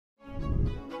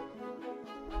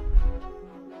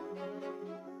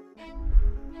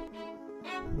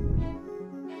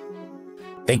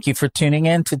Thank you for tuning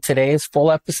in to today's full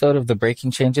episode of the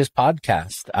Breaking Changes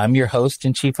podcast. I'm your host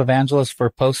and chief evangelist for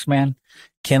Postman,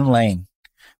 Ken Lane.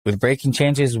 With Breaking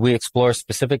Changes, we explore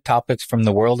specific topics from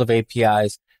the world of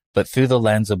APIs, but through the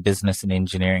lens of business and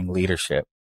engineering leadership.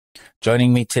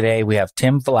 Joining me today, we have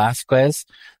Tim Velasquez,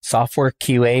 software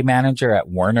QA manager at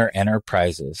Werner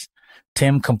Enterprises.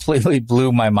 Tim completely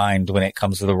blew my mind when it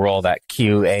comes to the role that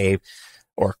QA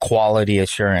or quality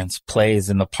assurance plays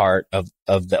in the part of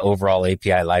the overall API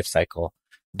lifecycle,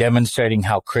 demonstrating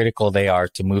how critical they are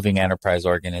to moving enterprise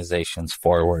organizations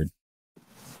forward.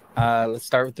 Let's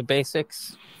start with the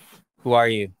basics. Who are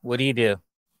you? What do you do?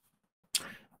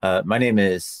 My name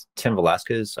is Tim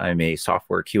Velasquez. I'm a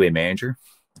software QA manager.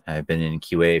 I've been in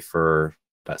QA for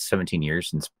about 17 years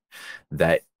since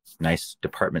that nice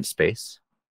department space.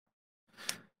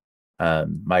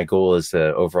 My goal is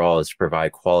overall is to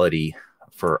provide quality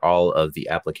for all of the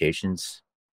applications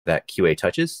that QA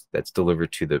touches that's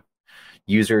delivered to the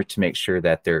user to make sure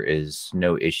that there is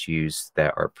no issues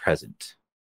that are present,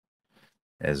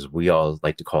 as we all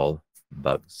like to call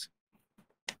bugs.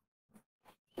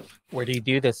 Where do you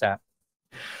do this at?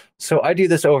 So I do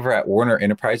this over at Werner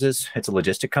Enterprises. It's a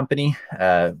logistic company.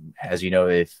 As you know,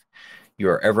 if you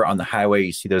are ever on the highway,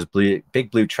 you see those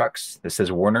big blue trucks that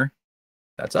says Werner.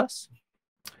 That's us.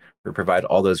 We provide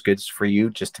all those goods for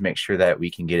you just to make sure that we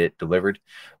can get it delivered.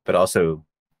 But also,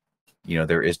 you know,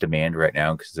 there is demand right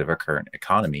now because of our current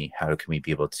economy. How can we be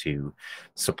able to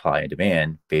supply and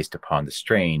demand based upon the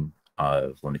strain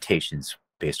of limitations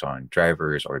based on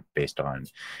drivers or based on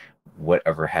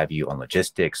whatever have you on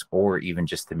logistics, or even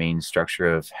just the main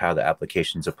structure of how the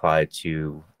applications apply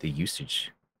to the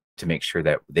usage to make sure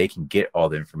that they can get all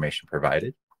the information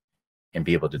provided and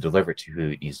be able to deliver it to who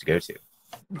it needs to go to.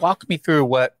 Walk me through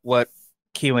what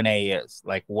Q&A is.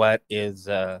 Like, what is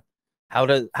how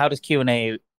does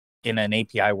Q&A in an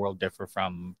API world differ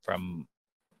from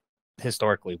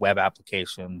historically web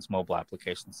applications, mobile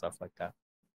applications, stuff like that?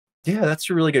 Yeah, that's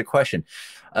a really good question.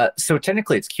 So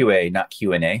technically it's QA, not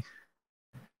Q&A.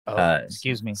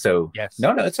 Excuse me. So yes.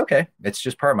 No, it's okay. It's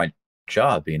just part of my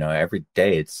job. You know, every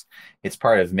day it's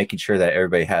part of making sure that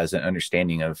everybody has an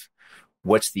understanding of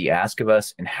what's the ask of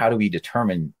us and how do we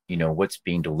determine, you know, what's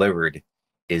being delivered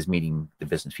is meeting the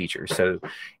business features. So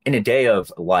in a day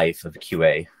of life of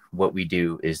QA, what we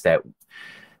do is that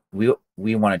we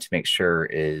wanted to make sure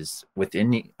is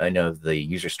within the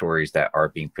user stories that are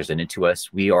being presented to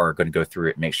us, we are going to go through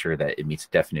it and make sure that it meets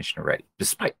the definition already,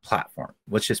 despite platform.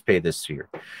 Let's just pay this here.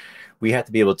 We have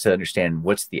to be able to understand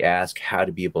what's the ask, how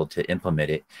to be able to implement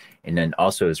it. And then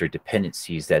also is there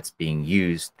dependencies that's being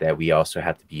used that we also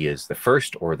have to be as the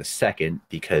first or the second,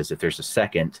 because if there's a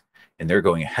second and they're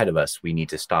going ahead of us, we need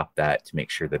to stop that to make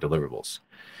sure the deliverables.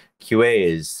 QA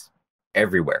is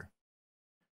everywhere,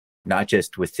 not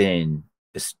just within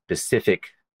a specific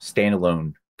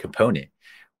standalone component.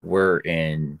 We're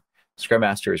in Scrum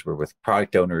Masters, we're with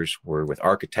product owners, we're with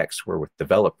architects, we're with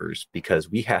developers,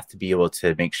 because we have to be able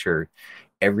to make sure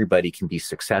everybody can be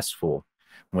successful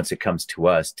once it comes to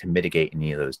us to mitigate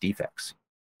any of those defects.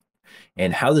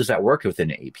 And how does that work within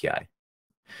an API?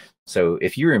 So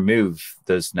if you remove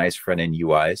those nice front-end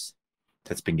UIs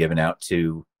that's been given out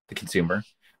to the consumer,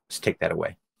 just take that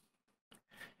away.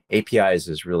 APIs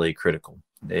is really critical.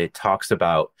 It talks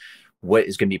about what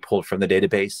is going to be pulled from the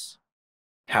database,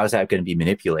 how is that going to be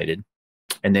manipulated,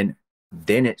 and then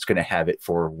it's going to have it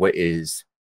for what is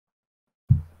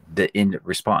the end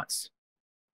response,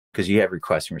 because you have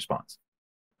request and response.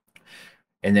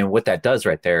 And then what that does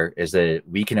right there is that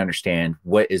we can understand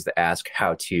what is the ask,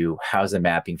 how's the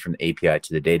mapping from the API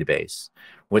to the database,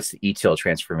 what's the ETL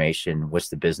transformation, what's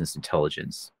the business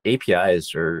intelligence.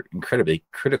 APIs are incredibly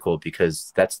critical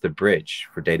because that's the bridge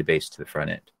for database to the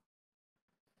front end.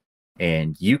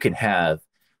 And you can have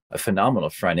a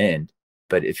phenomenal front end,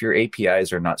 but if your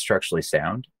APIs are not structurally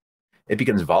sound, it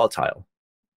becomes volatile.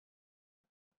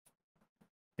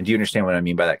 And do you understand what I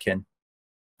mean by that, Ken?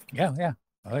 Yeah.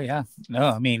 Oh, yeah. No,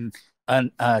 I mean,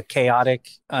 chaotic,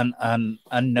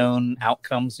 unknown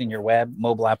outcomes in your web,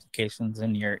 mobile applications,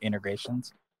 and your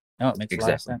integrations. No, it makes a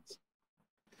lot of sense.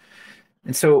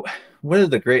 And so one of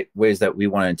the great ways that we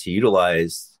wanted to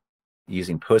utilize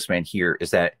using Postman here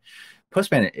is that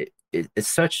Postman is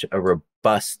such a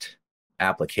robust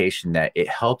application that it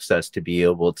helps us to be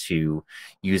able to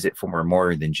use it for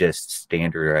more than just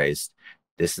standardized,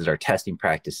 this is our testing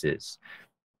practices,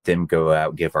 then go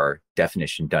out, give our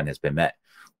definition done has been met.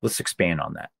 Let's expand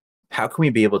on that. How can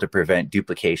we be able to prevent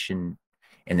duplication?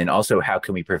 And then also, how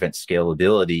can we prevent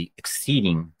scalability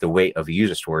exceeding the weight of a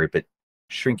user story, but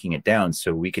shrinking it down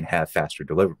so we can have faster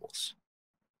deliverables?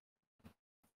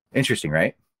 Interesting,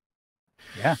 right?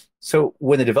 Yeah. So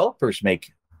when the developers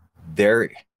make their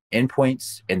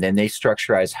endpoints and then they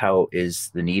structurize how is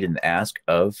the need and the ask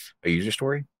of a user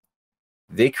story,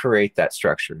 they create that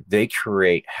structure. They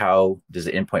create how does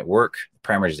the endpoint work,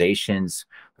 parameterizations,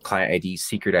 client ID,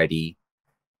 secret ID,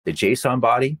 the JSON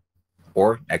body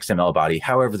or XML body,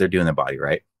 however they're doing the body,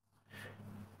 right?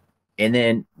 And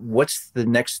then what's the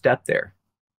next step there?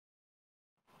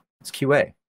 It's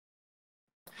QA.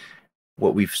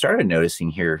 What we've started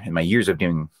noticing here in my years of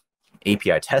doing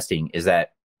API testing is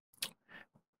that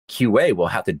QA will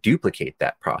have to duplicate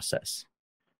that process.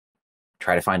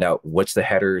 Try to find out what's the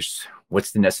headers,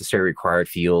 what's the necessary required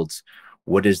fields,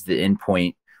 what is the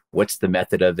endpoint, what's the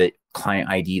method of it, client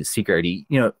ID, the secret ID.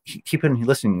 Keep on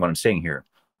listening to what I'm saying here.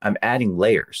 I'm adding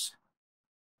layers.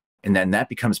 And then that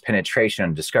becomes penetration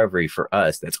and discovery for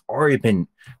us that's already been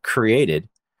created.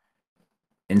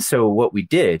 And so what we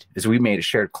did is we made a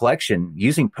shared collection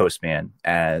using Postman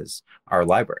as our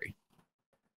library.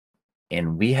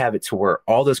 And we have it to where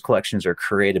all those collections are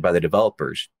created by the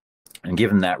developers and give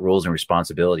them that roles and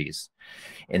responsibilities.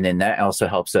 And then that also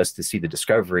helps us to see the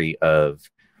discovery of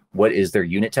what is their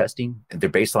unit testing, their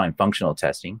baseline functional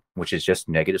testing, which is just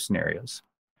negative scenarios.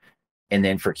 And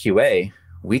then for QA,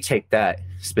 we take that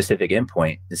specific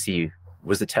endpoint and see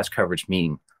was the test coverage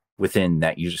meeting within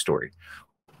that user story.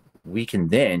 We can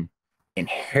then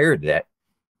inherit that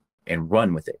and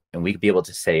run with it. And we could be able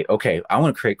to say, okay, I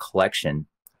want to create a collection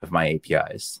of my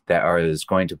APIs that is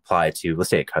going to apply to,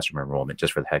 let's say, a customer enrollment,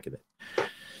 just for the heck of it.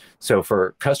 So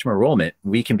for customer enrollment,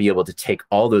 we can be able to take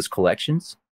all those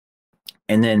collections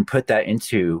and then put that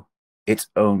into its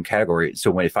own category.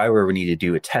 So if I ever need to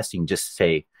do a testing, just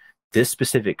say this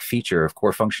specific feature of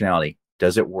core functionality,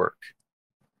 does it work?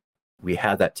 We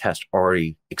have that test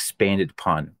already expanded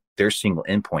upon their single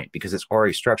endpoint because it's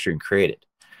already structured and created.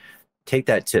 Take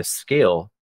that to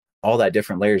scale, all that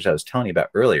different layers I was telling you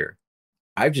about earlier.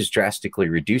 I've just drastically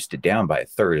reduced it down by a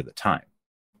third of the time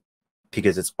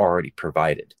because it's already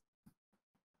provided.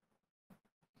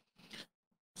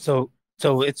 So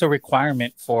it's a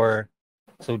requirement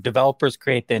so developers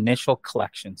create the initial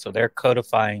collection. So they're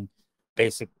codifying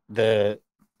the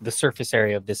surface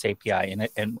area of this API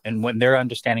and when they're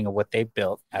understanding of what they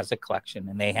built as a collection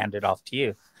and they hand it off to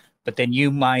you. But then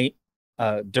you might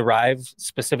derive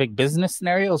specific business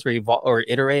scenarios or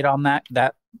iterate on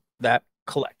that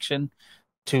collection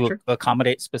to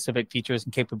accommodate specific features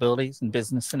and capabilities and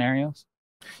business scenarios?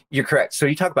 You're correct. So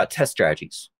you talk about test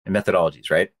strategies and methodologies,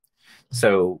 right?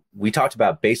 So we talked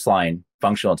about baseline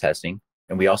functional testing,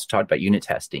 and we also talked about unit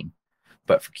testing.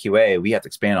 But for QA, we have to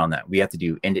expand on that. We have to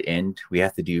do end-to-end. We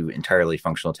have to do entirely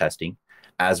functional testing,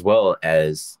 as well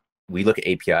as we look at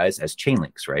APIs as chain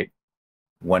links, right?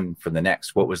 One from the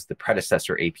next. What was the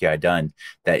predecessor API done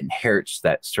that inherits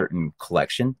that certain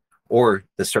collection or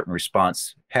the certain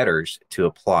response headers to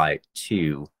apply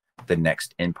to the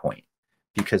next endpoint?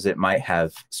 Because it might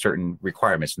have certain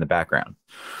requirements in the background.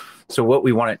 So what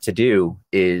we want it to do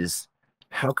is,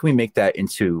 how can we make that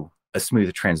into a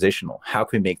smooth transitional? How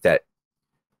can we make that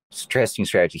testing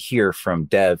strategy here from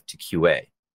dev to QA?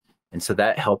 And so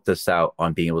that helped us out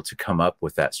on being able to come up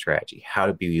with that strategy, how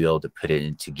to be able to put it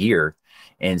into gear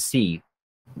and see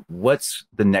what's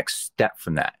the next step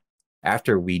from that.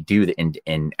 After we do the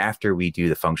end-to-end, after we do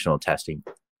the functional testing,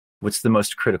 what's the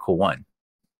most critical one?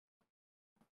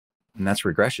 And that's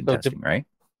regression testing, right?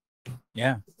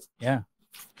 Yeah.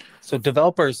 So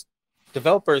developers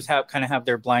have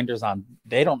their blinders on.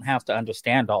 They don't have to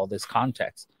understand all this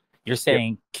context. You're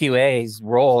saying QA's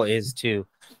role is to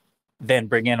then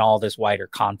bring in all this wider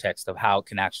context of how it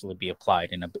can actually be applied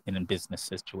in a business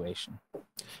situation.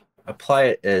 Apply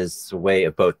it as a way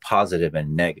of both positive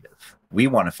and negative. We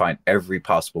want to find every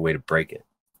possible way to break it.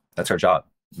 That's our job.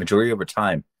 Majority of our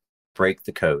time, break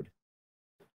the code.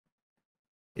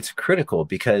 It's critical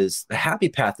because the happy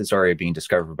path is already being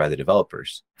discovered by the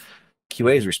developers.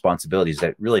 QA's responsibility is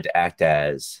that really to act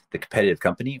as the competitive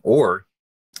company, or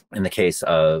in the case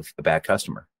of a bad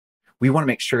customer, we want to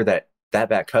make sure that that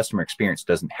bad customer experience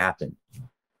doesn't happen.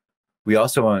 We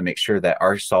also want to make sure that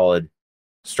our solid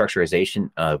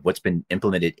structurization of what's been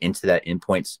implemented into that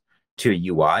endpoints to a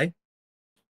UI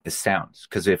is sound.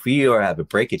 Because if we have a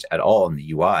breakage at all in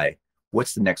the UI,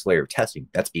 what's the next layer of testing?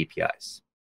 That's APIs.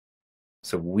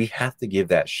 So we have to give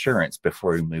that assurance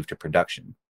before we move to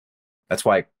production. That's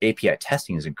why API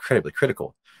testing is incredibly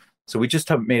critical. So we just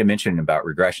made a mention about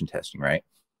regression testing, right?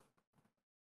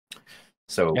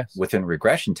 So within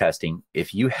regression testing,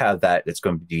 if you have that that's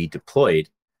going to be deployed,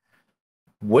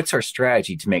 what's our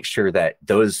strategy to make sure that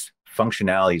those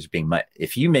functionalities are being met?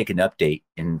 If you make an update,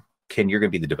 and Ken, you're going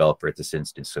to be the developer at this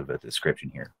instance of a description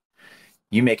here.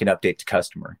 You make an update to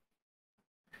customer.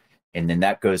 And then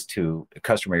that goes to a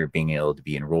customer being able to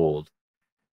be enrolled.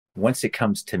 Once it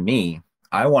comes to me,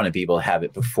 I want to be able to have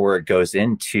it before it goes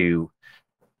into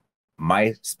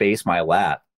my space, my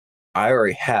lab. I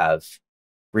already have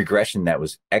regression that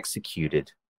was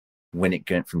executed when it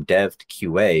went from dev to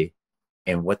QA.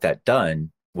 And what it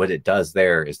does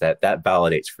there is that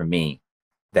validates for me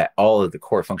that all of the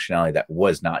core functionality that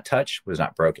was not touched was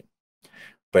not broken.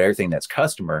 But everything that's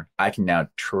customer, I can now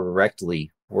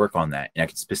directly work on that. And I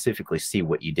can specifically see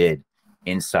what you did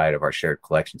inside of our shared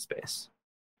collection space.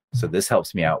 So this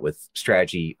helps me out with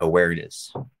strategy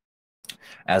awareness,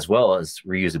 as well as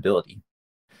reusability.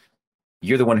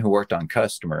 You're the one who worked on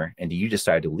customer and you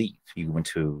decided to leave. You went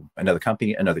to another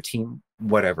company, another team,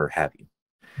 whatever have you.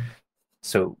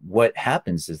 So what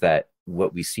happens is that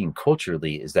what we've seen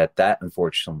culturally is that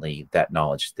unfortunately, that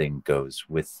knowledge thing goes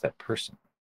with that person.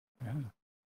 Yeah.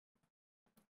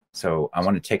 So I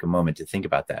want to take a moment to think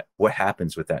about that. What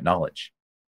happens with that knowledge?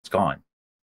 It's gone.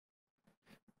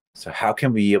 So how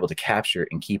can we be able to capture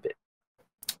and keep it?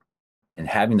 And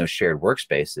having those shared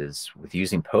workspaces with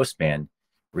using Postman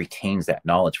retains that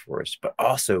knowledge for us. But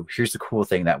also, here's the cool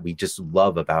thing that we just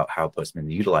love about how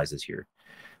Postman utilizes here.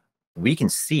 We can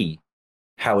see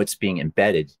how it's being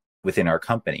embedded within our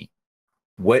company.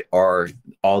 What are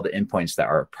all the endpoints that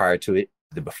are prior to it,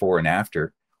 the before and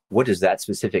after? What does that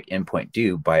specific endpoint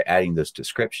do by adding those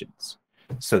descriptions?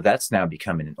 So that's now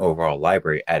becoming an overall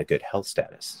library at a good health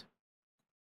status.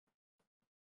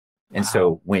 And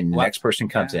so when the next person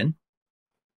comes in,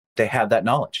 they have that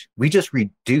knowledge. We just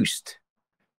reduced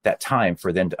that time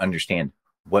for them to understand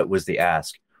what was the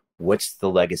ask, what's the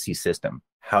legacy system,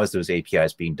 how is those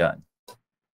APIs being done.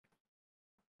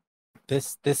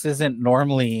 This isn't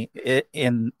normally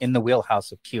in the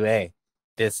wheelhouse of QA.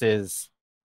 This is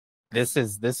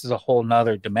a whole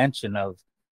nother dimension of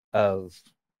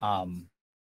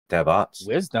DevOps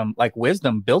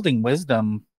building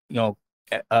wisdom,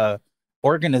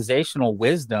 organizational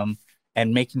wisdom,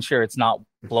 and making sure it's not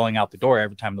blowing out the door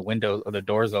every time the window or the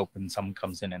doors open, someone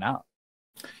comes in and out.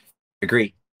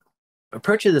 Agree.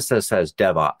 Approach to this as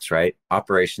DevOps, right?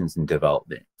 Operations and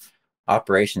development.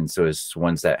 Operations, so is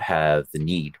ones that have the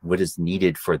need. What is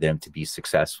needed for them to be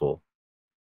successful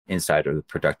inside of the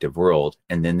productive world?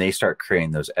 And then they start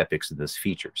creating those epics of those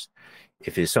features.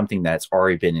 If it's something that's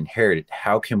already been inherited,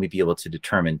 how can we be able to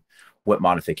determine what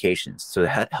modifications? So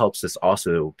that helps us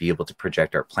also be able to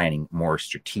project our planning more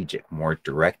strategic, more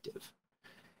directive.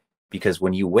 Because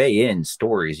when you weigh in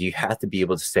stories, you have to be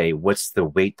able to say, what's the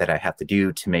weight that I have to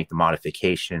do to make the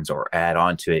modifications or add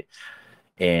on to it?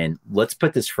 And let's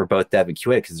put this for both Dev and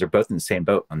QA, because they're both in the same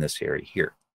boat on this area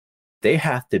here. They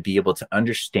have to be able to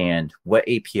understand what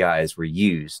APIs were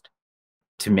used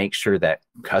to make sure that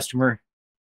customer,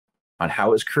 on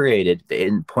how it's created, the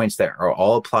endpoints that are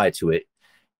all applied to it,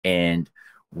 and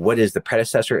what is the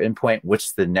predecessor endpoint,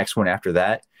 what's the next one after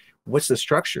that, what's the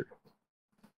structure.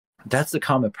 That's the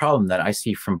common problem that I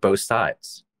see from both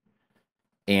sides.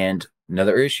 And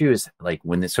another issue is like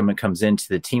when someone comes into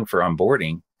the team for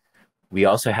onboarding, we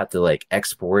also have to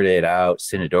export it out,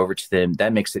 send it over to them.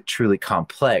 That makes it truly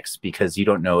complex because you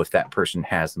don't know if that person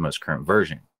has the most current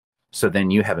version. So then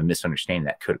you have a misunderstanding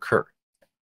that could occur.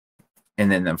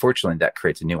 And then unfortunately that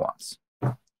creates a nuance.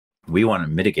 We want to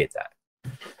mitigate that.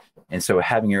 And so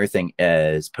having everything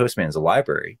as Postman as a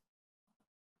library,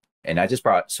 and I just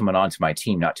brought someone onto my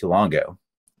team not too long ago.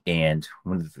 And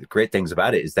one of the great things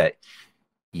about it is that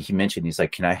he mentioned, he's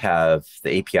like, can I have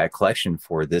the API collection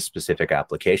for this specific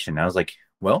application? And I was like,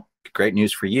 well, great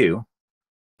news for you.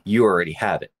 You already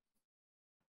have it.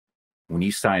 When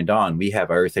you signed on, we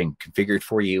have everything configured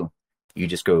for you. You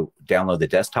just go download the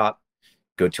desktop,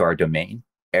 go to our domain.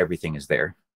 Everything is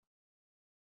there.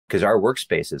 Because our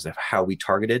workspaces of how we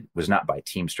targeted was not by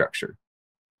team structure.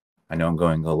 I know I'm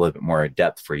going a little bit more in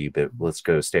depth for you, but let's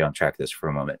stay on track this for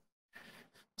a moment.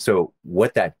 So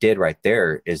what that did right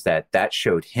there is that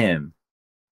showed him,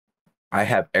 I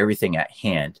have everything at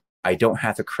hand. I don't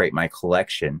have to create my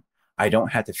collection. I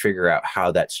don't have to figure out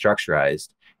how that's structurized.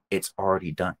 It's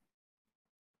already done.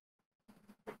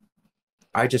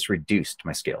 I just reduced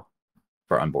my scale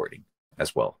for onboarding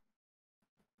as well.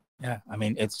 Yeah, I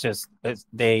mean,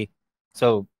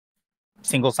 so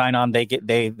single sign-on.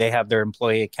 They have their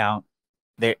employee account.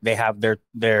 They have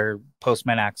their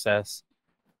Postman access.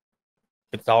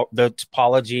 It's all the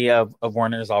topology of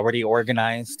Werner is already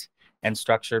organized and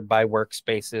structured by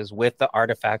workspaces with the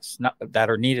artifacts that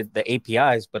are needed, the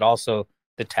APIs, but also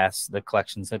the tests, the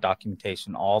collections, the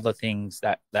documentation, all the things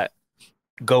that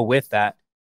go with that,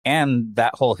 and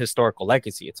that whole historical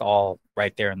legacy. It's all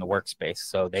right there in the workspace,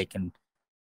 so they can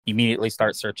immediately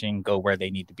start searching, go where they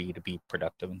need to be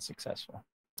productive and successful.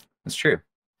 That's true.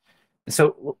 And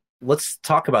so let's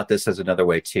talk about this as another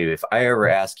way too. If I ever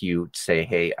ask you to say,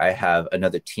 hey, I have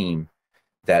another team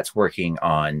that's working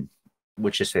on,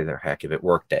 let's just say the heck of it,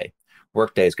 Workday.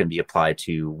 Workday is going to be applied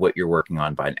to what you're working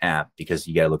on by an app because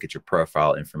you got to look at your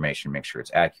profile information, make sure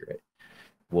it's accurate.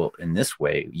 Well, in this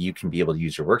way, you can be able to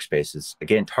use your workspaces,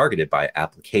 again, targeted by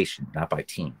application, not by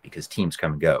team, because teams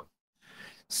come and go.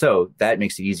 So that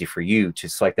makes it easy for you to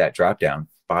select that dropdown,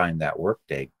 find that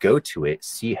workday, go to it,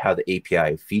 see how the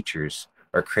API features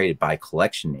are created by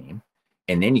collection name,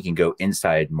 and then you can go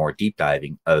inside more deep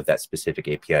diving of that specific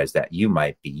APIs that you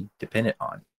might be dependent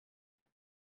on.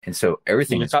 And so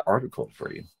everything is articled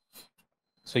for you.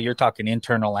 So you're talking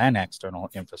internal and external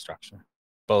infrastructure,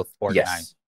 both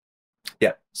organized. Yes.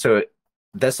 Yeah. So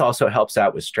this also helps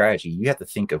out with strategy. You have to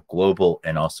think of global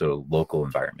and also local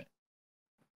environment.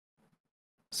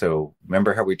 So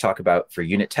remember how we talked about for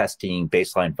unit testing,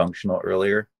 baseline functional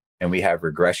earlier, and we have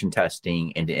regression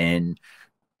testing, end-to-end,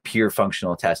 pure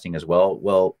functional testing as well.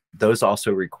 Well, those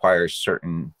also require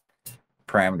certain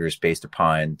parameters based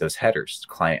upon those headers,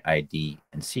 client ID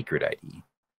and secret ID.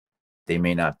 They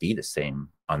may not be the same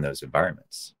on those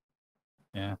environments.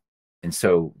 Yeah. And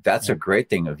so that's a great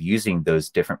thing of using those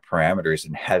different parameters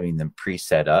and having them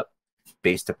preset up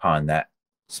based upon that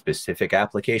specific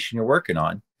application you're working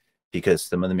on, because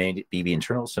some of them may be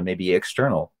internal, some may be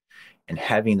external, and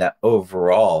having that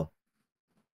overall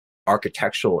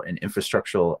architectural and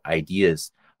infrastructural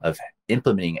ideas of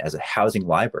implementing as a housing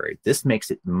library. This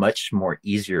makes it much more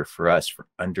easier for us for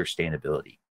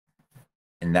understandability.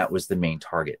 And that was the main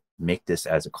target. Make this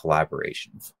as a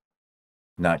collaboration,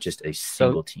 not just a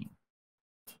single team.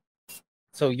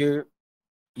 So you're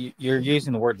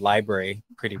using the word library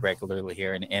pretty regularly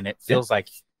here, and it feels like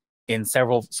in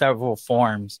several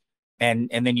forms. And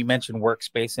then you mentioned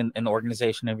workspace and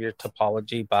organization of your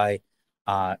topology by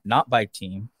not by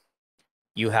team.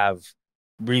 You have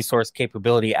resource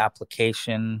capability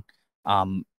application,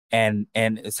 and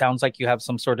it sounds like you have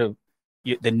some sort of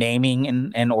the naming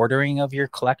and ordering of your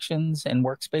collections and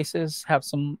workspaces have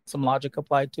some logic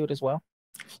applied to it as well.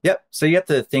 Yep. So you have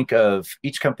to think of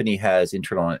each company has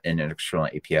internal and external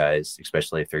APIs,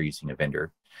 especially if they're using a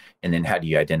vendor. And then how do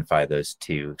you identify those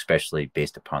two, especially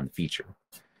based upon the feature?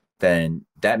 Then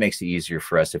that makes it easier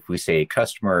for us if we say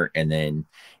customer, and then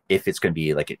if it's going to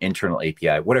be like an internal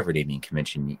API, whatever naming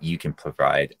convention you can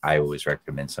provide. I always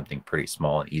recommend something pretty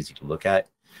small and easy to look at.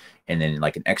 And then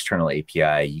like an external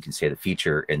API, you can say the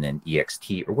feature and then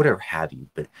EXT or whatever have you.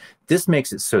 But this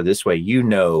makes it so this way you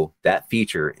know that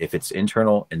feature, if it's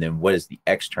internal, and then what is the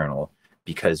external,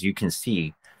 because you can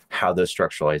see how those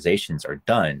structuralizations are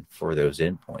done for those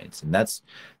endpoints. And that's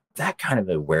that kind of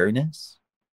awareness.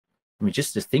 I mean,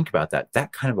 just to think about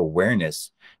that kind of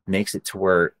awareness makes it to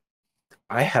where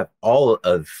I have all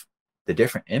of the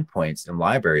different endpoints and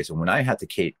libraries. And when I have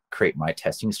to create my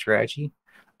testing strategy,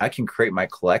 I can create my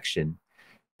collection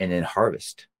and then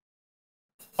harvest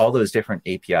all those different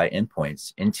API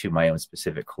endpoints into my own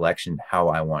specific collection, how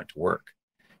I want it to work.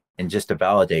 And just to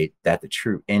validate that the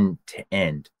true end to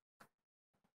end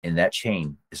in that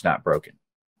chain is not broken.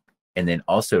 And then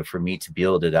also for me to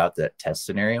build it out that test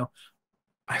scenario,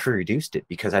 I've reduced it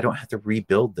because I don't have to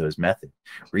rebuild those methods,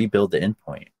 rebuild the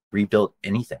endpoint, rebuild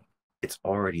anything. It's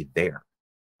already there.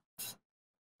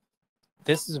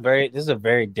 This is a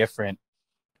very different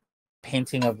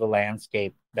painting of the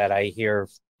landscape that I hear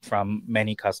from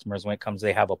many customers when it comes,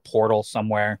 they have a portal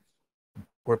somewhere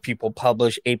where people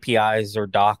publish APIs or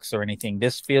docs or anything.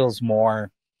 This feels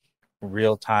more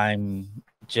real time,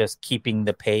 just keeping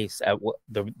the pace at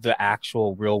the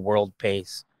actual real world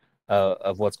pace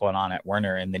of what's going on at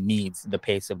Werner and the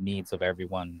pace of needs of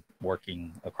everyone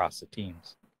working across the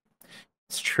teams.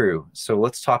 It's true. So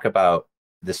let's talk about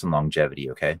this in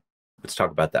longevity, okay? Let's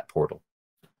talk about that portal.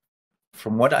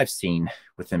 From what I've seen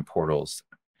within portals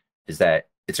is that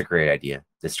it's a great idea.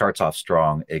 It starts off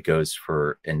strong. It goes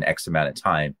for an X amount of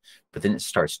time, but then it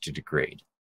starts to degrade.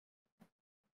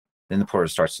 Then the portal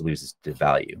starts to lose its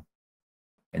value.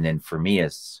 And then for me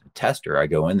as a tester, I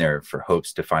go in there for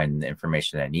hopes to find the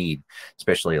information I need,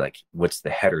 especially like what's the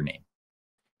header name.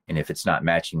 And if it's not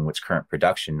matching what's current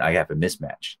production, I have a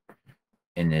mismatch.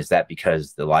 And is that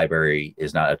because the library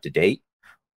is not up to date?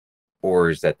 Or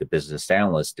is that the business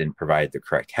analyst didn't provide the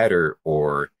correct header,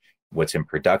 or what's in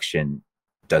production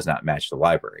does not match the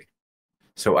library?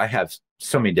 So I have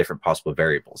so many different possible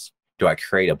variables. Do I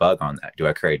create a bug on that? Do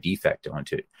I create a defect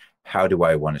onto it? How do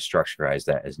I want to structurize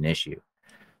that as an issue?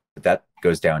 But that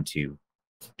goes down to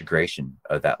degradation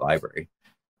of that library.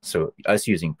 So us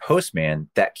using Postman,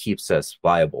 that keeps us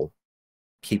viable,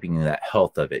 keeping that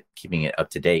health of it, keeping it up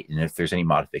to date. And if there's any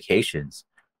modifications,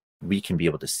 we can be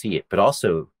able to see it. But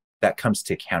also that comes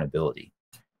to accountability.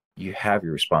 You have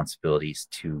your responsibilities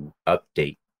to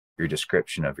update your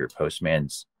description of your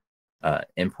Postman's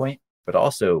endpoint, but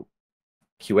also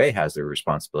QA has their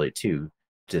responsibility to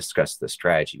discuss the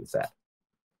strategy with that.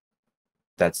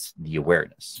 That's the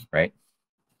awareness, right?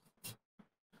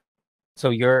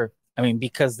 So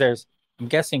because I'm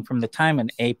guessing from the time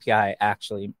an API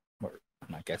actually, or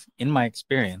I'm not guessing, in my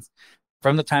experience,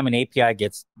 from the time an API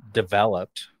gets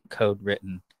developed, code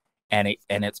written, and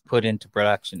it's put into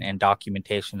production and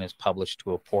documentation is published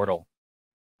to a portal,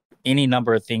 any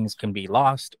number of things can be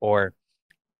lost, or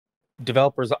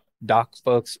developers, doc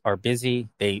folks are busy.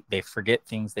 They forget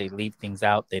things, they leave things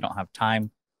out, they don't have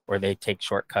time, or they take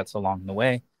shortcuts along the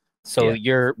way. So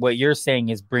what you're saying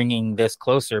is bringing this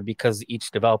closer, because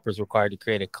each developer is required to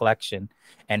create a collection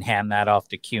and hand that off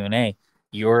to Q&A.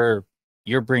 You're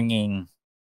bringing,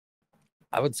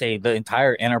 I would say, the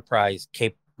entire enterprise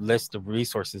list of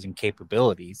resources and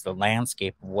capabilities, the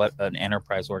landscape of what an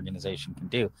enterprise organization can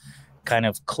do, kind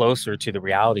of closer to the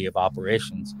reality of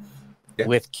operations,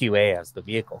 with QA as the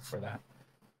vehicle for that.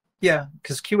 Yeah,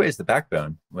 because QA is the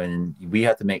backbone. When we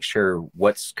have to make sure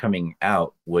what's coming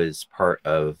out was part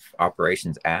of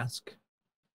operations ask,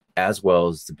 as well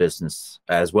as the business,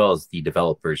 as well as the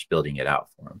developers building it out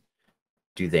for them.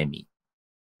 Do they meet?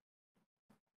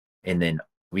 And then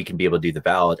we can be able to do the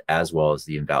valid as well as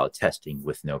the invalid testing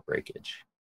with no breakage.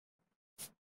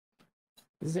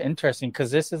 This is interesting,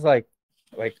 because this is like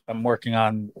I'm working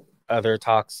on other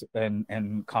talks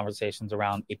and conversations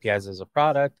around APIs as a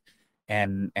product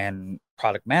and API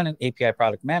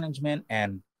product management,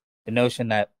 and the notion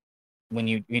that when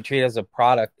you treat it as a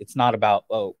product, it's not about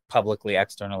publicly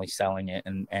externally selling it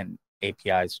and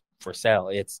APIs for sale.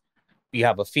 It's, you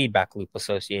have a feedback loop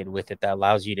associated with it that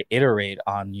allows you to iterate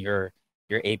on your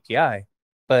API.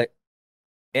 But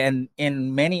in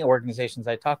many organizations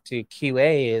I talk to,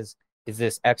 QA is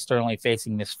this externally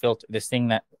facing, this filter, this thing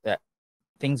that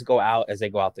things go out as they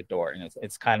go out the door, and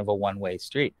it's kind of a one-way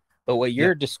street. But what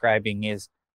you're describing is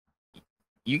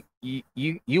you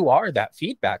are that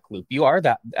feedback loop. You are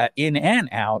that in and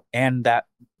out, and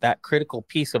that critical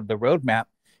piece of the roadmap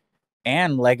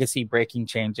and legacy breaking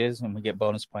changes. And we get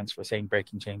bonus points for saying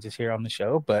breaking changes here on the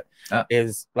show, but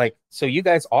is like, so you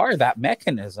guys are that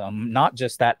mechanism, not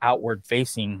just that outward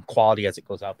facing quality as it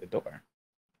goes out the door.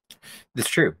 That's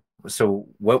true. So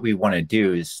what we want to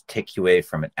do is take you away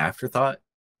from an afterthought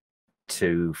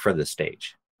to further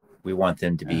stage. We want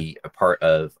them to be a part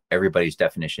of everybody's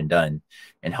definition done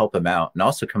and help them out, and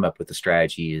also come up with a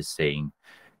strategy is saying,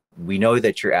 we know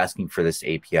that you're asking for this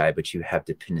API, but you have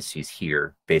dependencies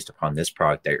here based upon this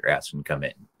product that you're asking to come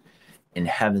in. And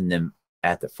having them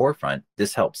at the forefront,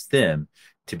 this helps them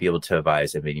to be able to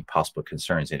advise of any possible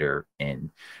concerns that are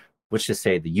in, which is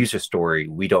say the user story,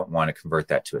 we don't want to convert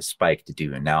that to a spike to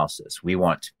do analysis. We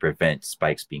want to prevent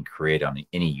spikes being created on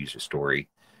any user story,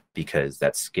 because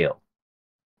that's scale.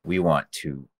 We want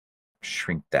to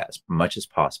shrink that as much as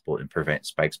possible and prevent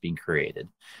spikes being created.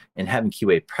 And having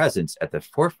QA presence at the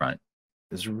forefront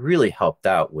has really helped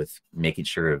out with making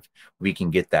sure we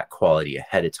can get that quality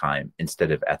ahead of time,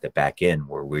 instead of at the back end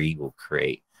where we will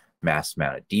create mass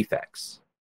amount of defects.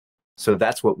 So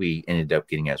that's what we ended up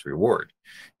getting as reward.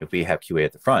 If we have QA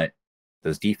at the front,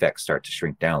 those defects start to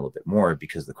shrink down a little bit more,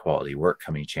 because the quality work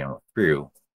coming channel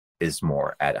through is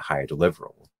more at a higher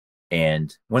deliverable.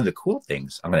 And one of the cool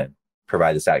things, I'm going to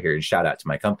provide this out here and shout out to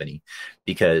my company,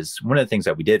 because one of the things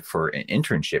that we did for an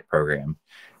internship program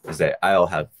is that I'll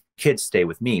have kids stay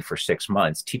with me for 6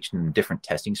 months, teaching them different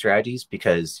testing strategies,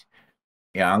 because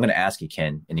I'm going to ask you,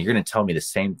 Ken, and you're going to tell me the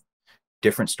same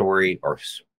different story or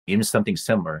even something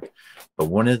similar. But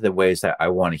one of the ways that I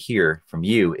want to hear from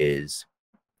you is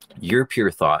your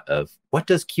pure thought of, what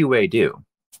does QA do?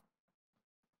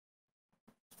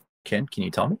 Ken, can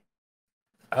you tell me?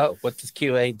 Oh, what does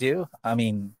QA do? I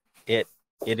mean, it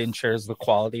ensures the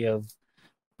quality of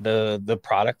the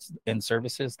products and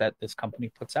services that this company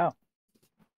puts out.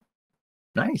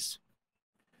 Nice.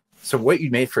 So what you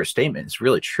made for a statement is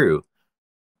really true,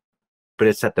 but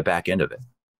it's at the back end of it.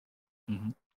 Mm-hmm.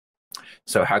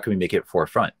 So how can we make it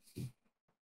forefront?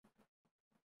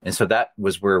 And so that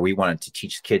was where we wanted to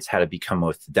teach kids how to become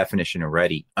with the definition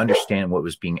already, understand what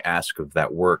was being asked of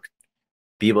that work,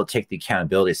 be able to take the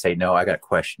accountability, say, no, I got a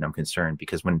question, I'm concerned.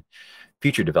 Because when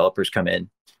future developers come in,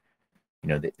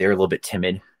 they're a little bit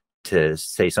timid to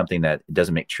say something that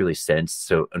doesn't make truly sense.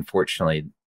 So unfortunately,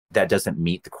 that doesn't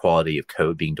meet the quality of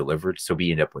code being delivered. So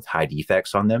we end up with high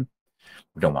defects on them.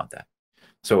 We don't want that.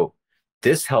 So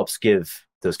this helps give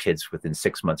those kids within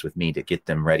 6 months with me to get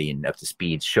them ready and up to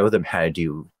speed, show them how to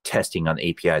do testing on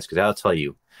APIs. Because I'll tell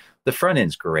you, The front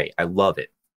end's great. I love it.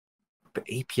 But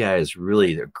API is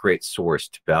really a great source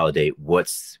to validate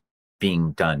what's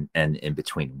being done and in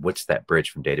between. What's that bridge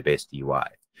from database to UI?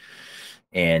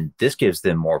 And this gives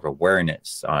them more of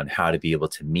awareness on how to be able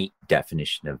to meet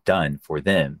definition of done for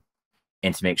them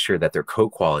and to make sure that their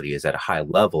code quality is at a high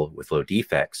level with low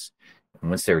defects. And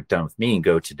once they're done with me and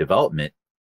go to development,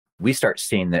 we start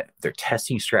seeing that their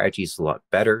testing strategy is a lot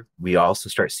better. We also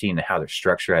start seeing how they're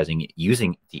structurizing it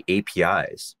using the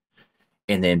APIs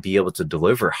and then be able to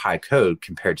deliver high code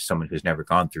compared to someone who's never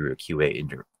gone through a QA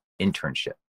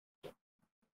internship.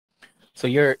 So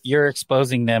you're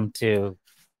exposing them to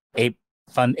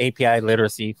API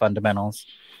literacy fundamentals.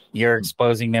 You're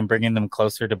exposing them, bringing them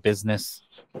closer to business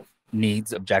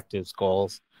needs, objectives,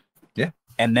 goals. Yeah.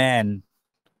 And then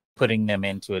putting them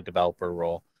into a developer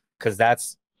role. Because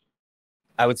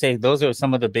I would say those are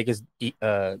some of the biggest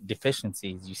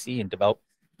deficiencies you see in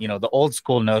the old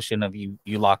school notion of you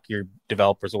lock your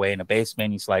developers away in a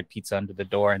basement, you slide pizza under the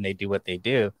door and they do what they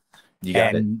do.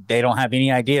 They don't have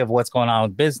any idea of what's going on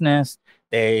with business.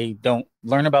 They don't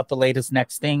learn about the latest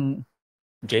next thing,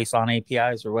 JSON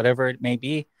APIs or whatever it may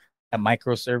be,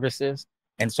 microservices.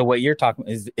 And so what you're talking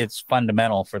is it's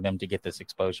fundamental for them to get this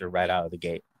exposure right out of the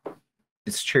gate.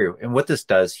 It's true. And what this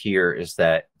does here is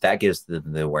that gives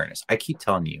them the awareness. I keep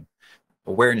telling you,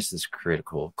 awareness is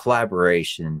critical.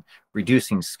 Collaboration,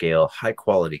 reducing scale, high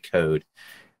quality code.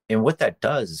 And what that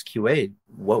does is QA,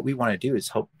 what we want to do is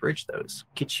help bridge those,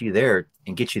 get you there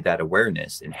and get you that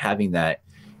awareness and having that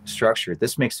structure.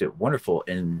 This makes it wonderful.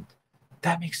 And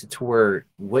that makes it to where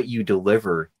what you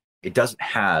deliver, it doesn't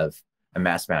have a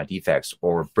mass amount of defects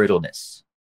or brittleness.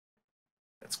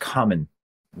 That's common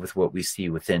with what we see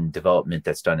within development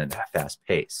that's done at a fast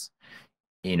pace.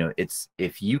 It's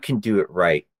if you can do it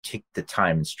right, take the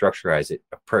time and structurize it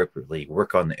appropriately,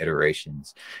 work on the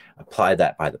iterations, apply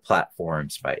that by the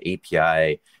platforms, by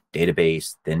API,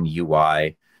 database, then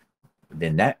UI,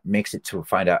 then that makes it to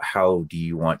find out how do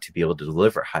you want to be able to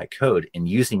deliver high code and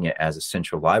using it as a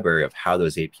central library of how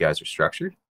those APIs are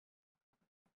structured.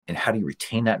 And how do you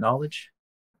retain that knowledge?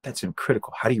 That's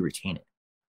critical. How do you retain it?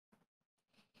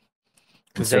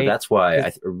 And so that's why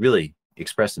I really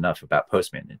expressed enough about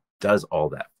Postman. It does all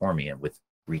that for me and with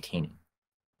retaining.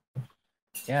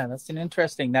 Yeah, that's an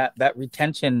interesting that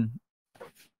retention.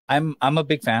 I'm a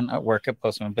big fan at work at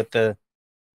Postman, but the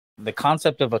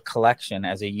concept of a collection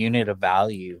as a unit of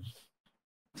value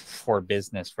for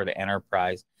business, for the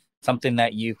enterprise, something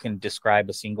that you can describe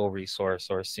a single resource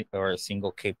or a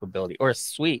single capability or a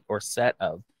suite or set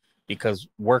of, because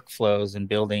workflows and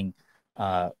building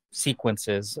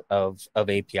sequences of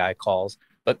API calls,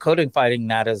 but codifying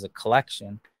that as a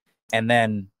collection. And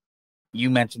then you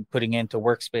mentioned putting it into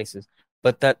workspaces,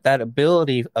 but that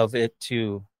ability of it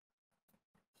to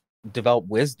develop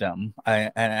wisdom,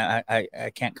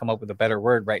 I can't come up with a better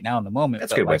word right now in the moment.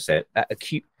 That's a good way to say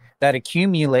it. That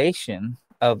accumulation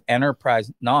of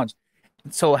enterprise knowledge.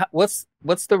 So what's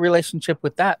the relationship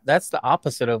with that? That's the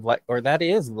opposite of that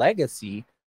is legacy,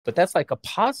 but that's like a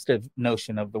positive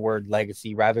notion of the word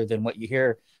legacy rather than what you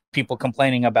hear people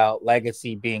complaining about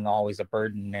legacy being always a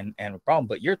burden and a problem.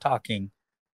 But you're talking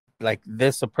like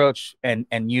this approach and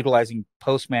utilizing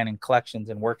Postman and collections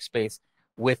and workspace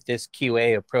with this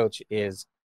QA approach is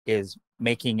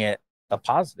making it a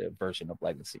positive version of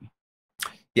legacy.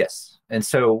 Yes. And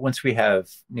so once we have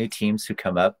new teams who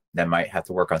come up that might have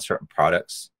to work on certain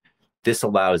products, this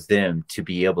allows them to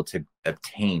be able to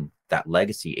obtain that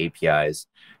legacy APIs,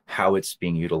 how it's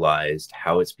being utilized,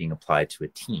 how it's being applied to a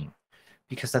team.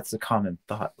 Because that's the common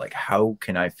thought. Like, how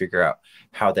can I figure out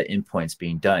how the endpoint's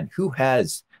being done? Who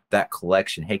has that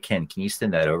collection? Hey, Ken, can you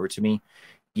send that over to me?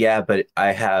 Yeah, but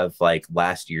I have like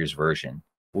last year's version.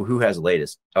 Well, who has the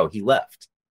latest? Oh, he left.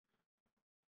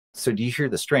 So do you hear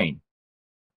the strain?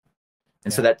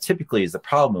 And so that typically is the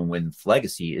problem with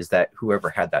legacy, is that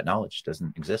whoever had that knowledge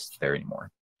doesn't exist there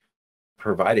anymore.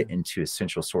 Provide it into a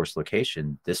central source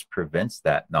location. This prevents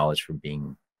that knowledge from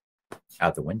being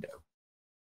out the window.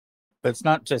 But it's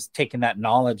not just taking that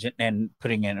knowledge and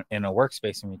putting it in a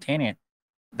workspace and retaining it.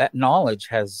 That knowledge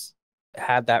has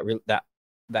had that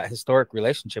historic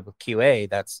relationship with QA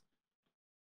that's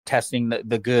testing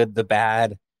the good, the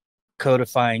bad,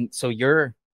 codifying. So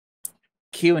your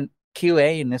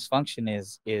QA in this function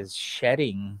is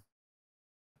shedding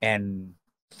and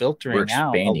filtering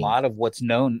out a lot of what's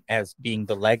known as being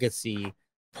the legacy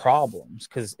problems,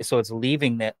 so it's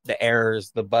leaving the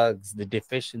errors, the bugs, the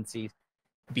deficiencies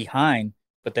behind,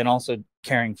 but then also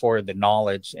carrying forward the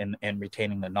knowledge and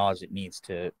retaining the knowledge it needs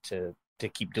to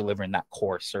keep delivering that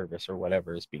core service or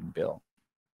whatever is being built.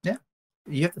 Yeah,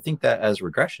 you have to think that as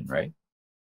regression, right?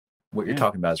 What you're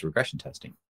talking about is regression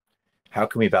testing. How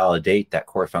can we validate that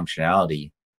core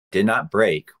functionality did not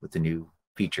break with the new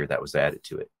feature that was added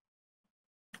to it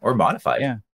or modified?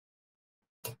 Yeah.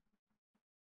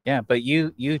 Yeah, but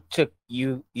you took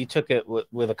it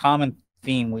with a common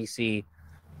theme we see,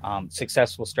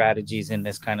 successful strategies in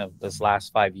this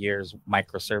last 5 years,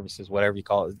 microservices, whatever you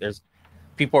call it. There's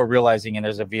people are realizing, and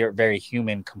there's a very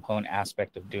human component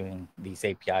aspect of doing these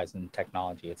APIs and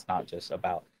technology. It's not just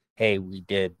about, hey, we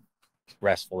did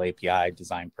RESTful API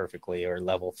designed perfectly or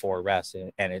level 4 REST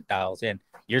and it dials in.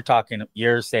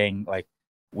 You're saying like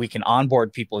we can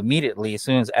onboard people immediately as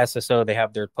soon as SSO they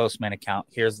have their Postman account.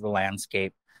 Here's the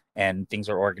landscape, and things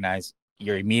are organized.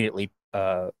 You're immediately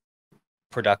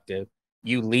productive.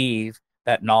 You leave,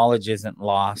 that knowledge isn't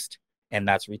lost, and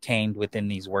that's retained within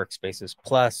these workspaces.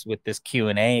 Plus, with this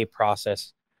Q&A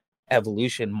process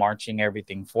evolution marching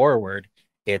everything forward,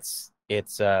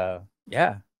 yeah,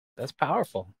 that's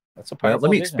powerful. That's a Well, let powerful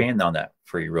me vision. expand on that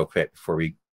for you real quick before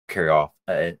we carry off.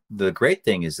 The great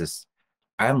thing is this: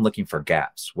 I'm looking for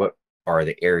gaps. What are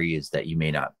the areas that you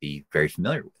may not be very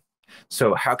familiar with?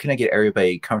 So how can I get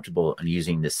everybody comfortable in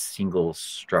using this single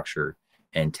structure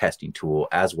and testing tool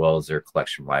as well as their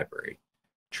collection library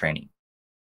training?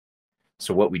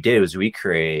 So what we did was we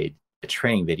created a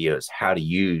training videos how to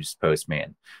use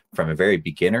Postman from a very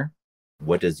beginner.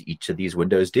 What does each of these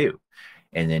windows do?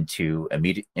 And then to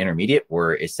intermediate,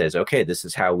 where it says, okay, this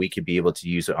is how we could be able to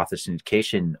use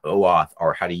authentication, OAuth,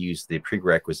 or how to use the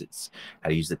prerequisites, how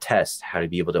to use the tests, how to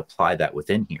be able to apply that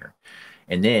within here.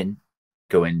 And then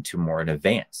go into more in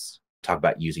advance, talk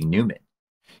about using Newman.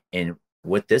 And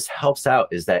what this helps out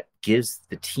is that gives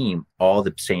the team all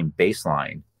the same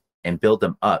baseline and build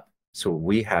them up. So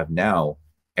we have now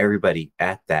everybody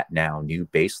at that now new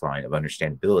baseline of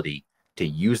understandability to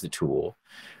use the tool.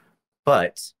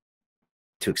 But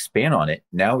to expand on it,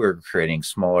 now we're creating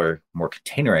smaller, more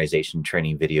containerization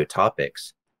training video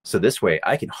topics. So this way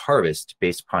I can harvest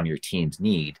based upon your team's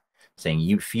need, saying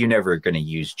if you're never going to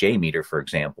use JMeter, for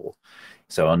example,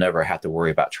 so I'll never have to worry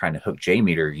about trying to hook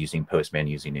JMeter using Postman,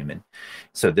 using Newman.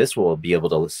 So this will be able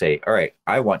to say, all right,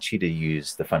 I want you to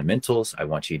use the fundamentals. I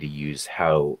want you to use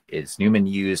how is Newman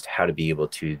used, how to be able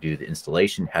to do the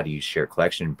installation, how to use shared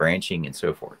collection, branching, and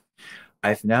so forth.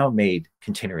 I've now made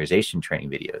containerization training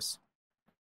videos.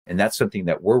 And that's something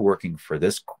that we're working for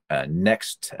this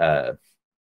next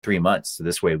 3 months. So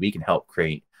this way we can help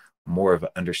create more of an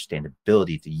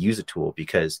understandability to use a tool,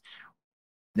 because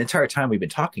the entire time we've been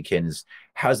talking, Ken, is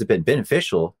how's it been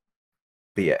beneficial,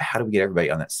 but yet how do we get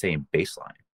everybody on that same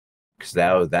baseline? Because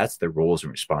now that's the roles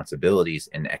and responsibilities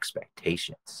and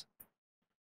expectations.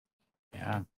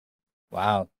 Yeah.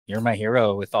 Wow. You're my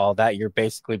hero with all that. You're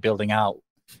basically building out,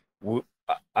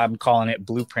 I'm calling it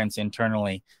blueprints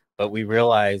internally, but we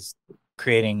realized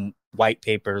creating white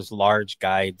papers, large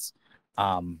guides,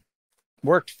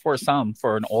 worked for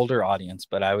an older audience,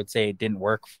 but I would say it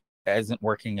isn't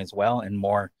working as well, and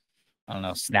more, I don't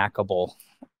know, snackable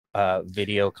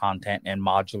video content and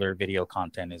modular video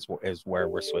content is where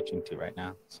we're switching to right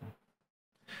now. So.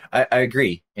 I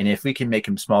agree. And if we can make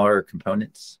them smaller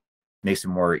components, makes it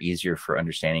more easier for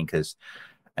understanding. Because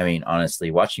I mean,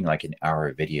 honestly, watching like an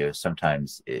hour video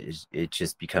sometimes it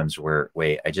just becomes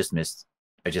wait, I just missed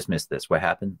this. What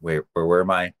happened? Where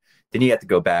am I? Then you have to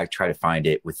go back, try to find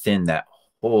it within that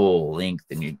whole length,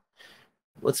 and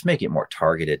let's make it more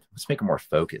targeted. Let's make it more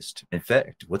focused. In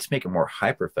fact, let's make it more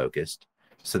hyper focused,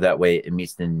 so that way it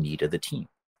meets the need of the team.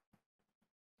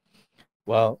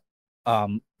 Well,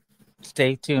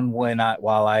 stay tuned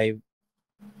while I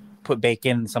bake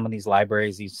in some of these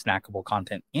libraries, these snackable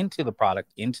content into the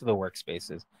product, into the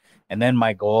workspaces. And then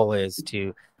my goal is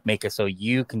to make it so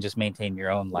you can just maintain your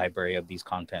own library of these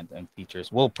content and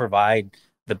features. We'll provide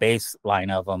the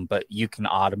baseline of them, but you can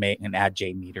automate and add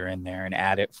JMeter in there and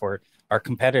add it for our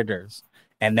competitors.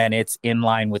 And then it's in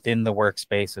line within the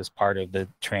workspace as part of the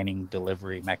training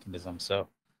delivery mechanism. So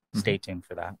stay tuned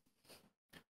for that.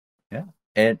 Yeah.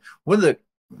 And one of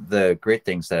the great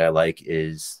things that I like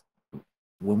is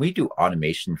when we do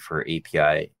automation for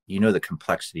API, the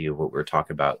complexity of what we're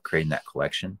talking about, creating that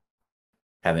collection,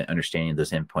 having understanding of those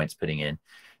endpoints, putting in.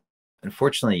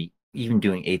 Unfortunately, even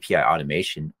doing API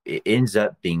automation, it ends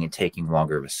up taking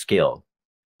longer of a skill.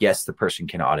 Yes, the person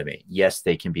can automate. Yes,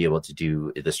 they can be able to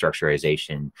do the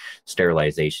structurization,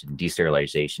 sterilization,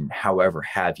 desterilization, however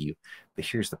have you. But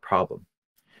here's the problem.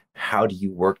 How do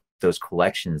you work those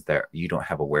collections that you don't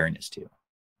have awareness to?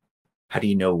 How do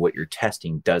you know what you're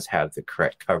testing does have the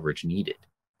correct coverage needed?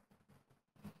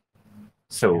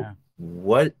 So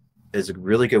what is a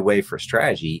really good way for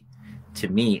strategy to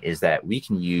me is that we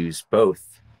can use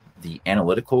both the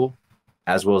analytical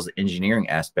as well as the engineering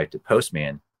aspect of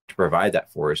Postman to provide that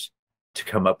for us, to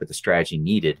come up with the strategy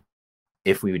needed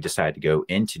if we would decide to go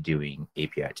into doing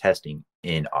API testing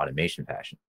in automation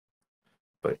fashion.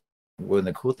 But one of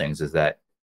the cool things is that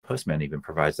Postman even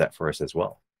provides that for us as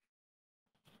well.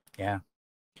 Yeah.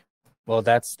 Well,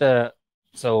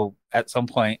 so at some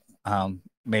point,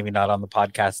 maybe not on the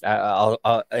podcast,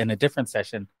 I'll in a different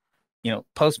session,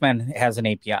 Postman has an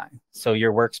API. So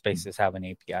your workspaces have an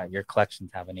API, your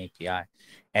collections have an API.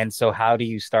 And so how do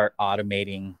you start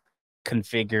automating,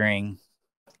 configuring,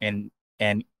 and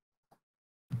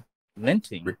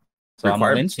linting? So I'm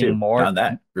linting more on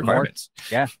that requirements.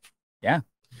 Yeah.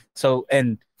 So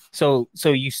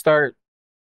you start.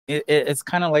 It's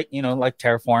kind of like like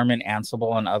Terraform and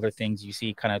Ansible and other things. You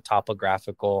see kind of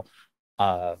topographical,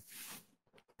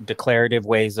 declarative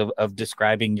ways of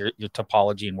describing your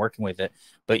topology and working with it.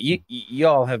 But you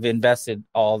all have invested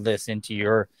all this into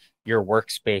your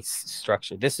workspace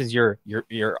structure. This is your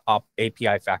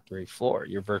API factory floor,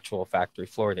 your virtual factory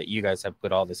floor that you guys have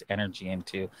put all this energy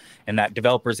into, and that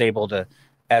developers able to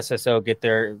SSO get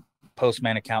their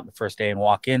Postman account the first day and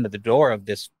walk into the door of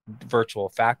this virtual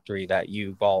factory that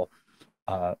you've all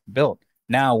built.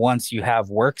 Now, once you have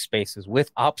workspaces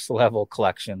with ops level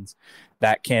collections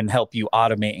that can help you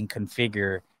automate and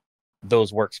configure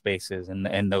those workspaces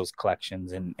and those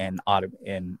collections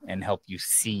and help you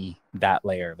see that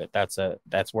layer of it.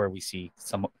 That's where we see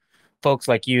some folks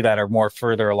like you that are more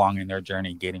further along in their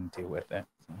journey getting to with it.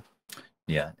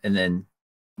 Yeah. And then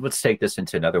let's take this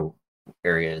into another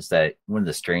area. Is that one of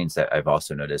the strains that I've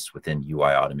also noticed within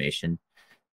UI automation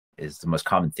is the most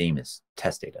common theme is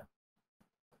test data.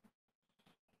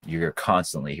 You're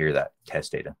constantly hear that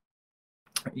test data.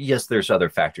 Yes, there's other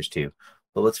factors too,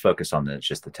 but let's focus on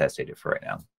just the test data for right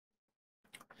now.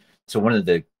 So one of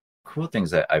the cool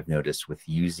things that I've noticed with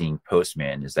using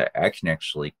Postman is that I can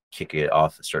actually kick it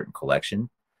off a certain collection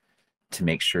to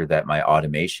make sure that my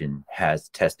automation has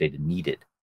test data needed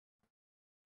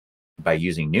by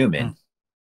using Newman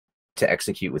to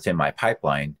execute within my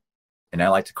pipeline. And I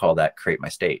like to call that create my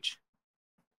stage.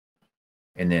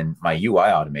 And then my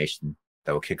UI automation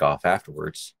that will kick off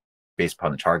afterwards based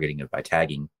upon the targeting of by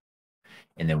tagging.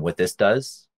 And then what this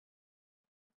does,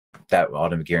 that will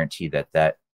automatically guarantee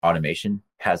that automation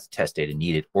has the test data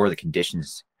needed or the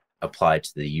conditions applied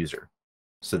to the user.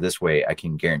 So this way I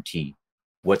can guarantee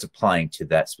what's applying to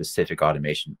that specific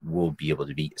automation will be able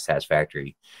to be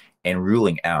satisfactory and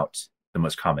ruling out the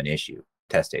most common issue,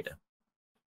 test data.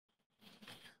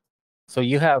 So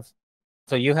you have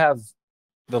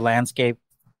the landscape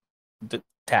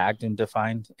tagged and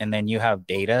defined, and then you have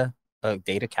a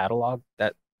data catalog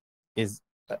that is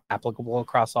applicable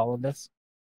across all of this?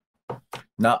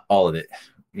 Not all of it.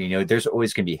 There's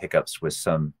always going to be hiccups with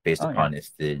some based upon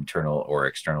if the internal or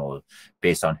external,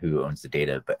 based on who owns the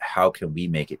data. But how can we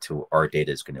make it to our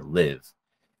data is going to live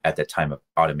at that time of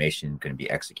automation going to be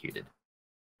executed?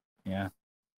 Yeah.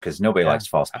 Because nobody likes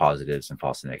false positives and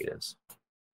false negatives.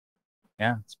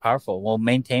 Yeah, it's powerful. Well,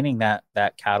 maintaining that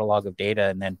catalog of data,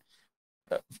 and then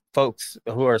folks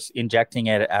who are injecting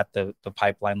it at the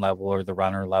pipeline level or the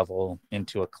runner level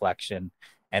into a collection,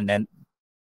 and then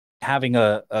having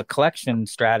a collection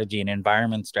strategy, an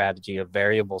environment strategy, a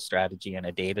variable strategy, and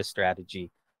a data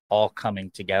strategy all coming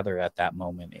together at that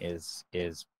moment is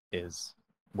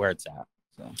where it's at.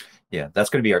 So yeah,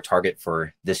 that's going to be our target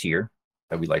for this year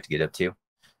that we'd like to get up to.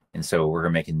 And so we're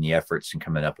making the efforts and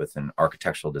coming up with an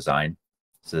architectural design.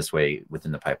 So this way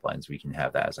within the pipelines, we can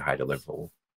have that as a high deliverable.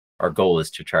 Our goal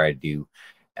is to try to do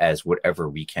as whatever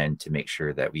we can to make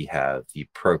sure that we have the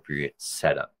appropriate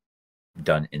setup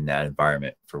done in that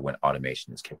environment for when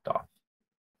automation is kicked off.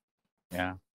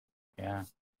 Yeah.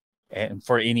 And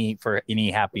for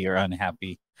any happy or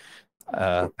unhappy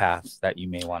paths that you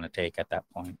may want to take at that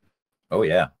point. Oh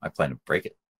yeah, I plan to break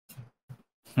it.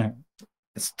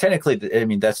 It's technically,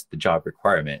 that's the job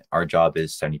requirement. Our job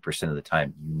is 70% of the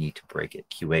time you need to break it.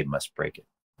 QA must break it.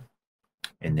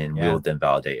 And then we'll then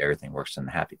validate everything works on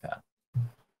the happy path.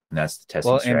 And that's the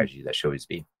testing strategy that should always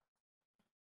be.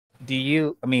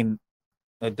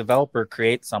 A developer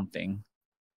creates something,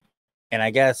 and I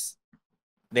guess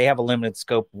they have a limited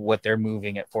scope of what they're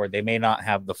moving it for. They may not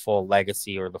have the full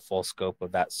legacy or the full scope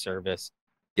of that service.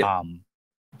 Yep.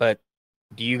 But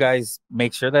do you guys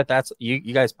make sure that's you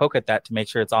guys poke at that to make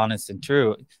sure it's honest and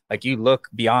true? Like you look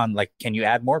beyond, like, can you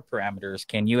add more parameters?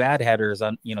 Can you add headers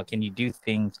on, can you do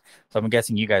things? So I'm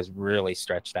guessing you guys really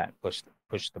stretch that, push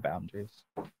the boundaries.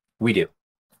 We do.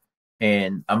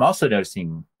 And I'm also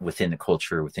noticing within the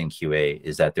culture, within QA,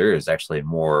 is that there is actually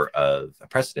more of a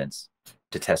precedence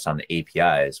to test on the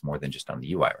APIs more than just on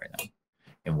the UI right now.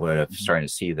 And what I'm starting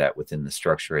to see that within the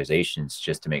structurizations,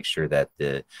 just to make sure that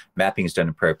the mapping is done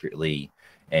appropriately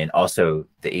And also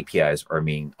the APIs are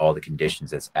meeting all the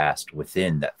conditions that's asked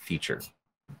within that feature.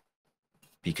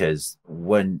 Because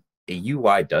when a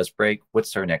UI does break,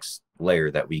 what's our next layer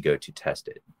that we go to test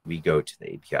it? We go to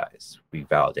the APIs. We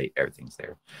validate everything's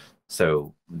there.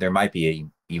 So there might be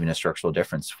even a structural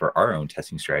difference for our own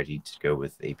testing strategy to go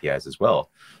with APIs as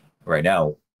well. Right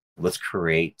now, let's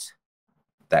create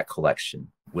that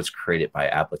collection. Let's create it by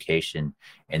application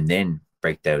and then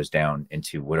break those down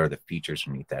into what are the features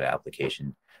underneath that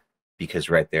application. Because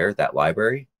right there, that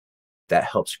library, that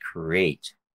helps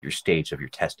create your stage of your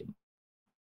testing.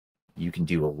 You can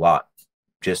do a lot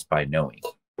just by knowing,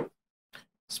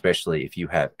 especially if you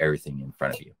have everything in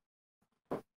front of you.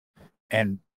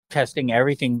 And testing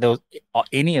everything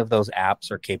any of those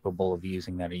apps are capable of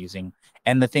using that are using,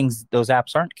 and the things those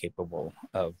apps aren't capable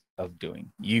of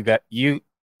doing. You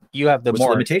have the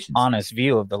more honest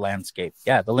view of the landscape.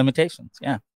 Yeah, the limitations.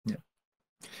 Yeah.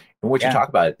 And what you talk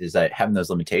about is that having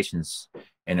those limitations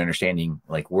and understanding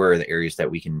like where are the areas that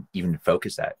we can even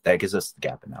focus at. That gives us the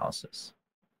gap analysis.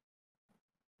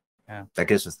 Yeah. That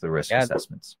gives us the risk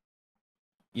assessments.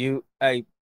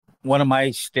 One of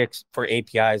my sticks for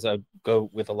APIs, I go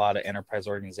with a lot of enterprise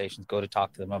organizations, go to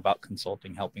talk to them about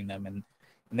consulting, helping them. And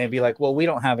they'd be like, well, we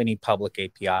don't have any public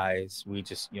APIs. We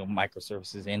just,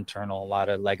 microservices, internal, a lot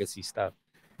of legacy stuff.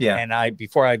 Yeah. And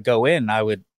before I'd go in, I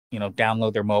would,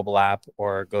 download their mobile app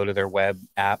or go to their web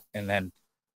app and then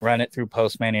run it through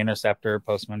Postman Interceptor,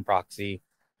 Postman Proxy,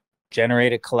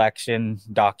 generate a collection,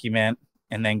 document,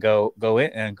 and then go in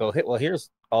and go hit, well, here's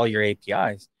all your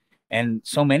APIs. And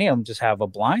so many of them just have a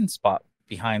blind spot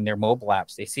behind their mobile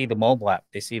apps. They see the mobile app,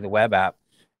 they see the web app,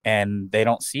 and they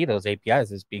don't see those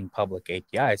APIs as being public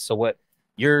APIs. So what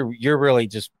you're really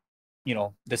just,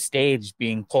 the stage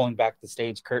pulling back the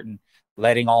stage curtain,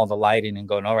 letting all the light in and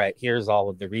going, all right, here's all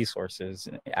of the resources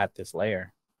at this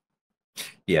layer.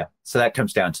 Yeah. So that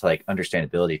comes down to like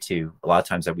understandability too. A lot of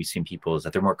times that we've seen people is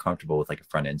that they're more comfortable with like a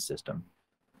front end system.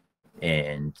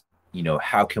 And,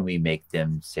 how can we make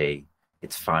them say,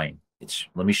 it's fine.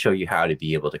 Let me show you how to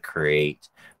be able to create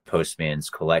Postman's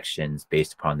collections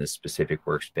based upon this specific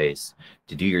workspace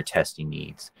to do your testing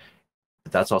needs.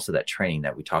 But that's also that training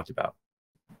that we talked about.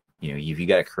 You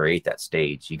got to create that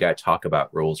stage. You got to talk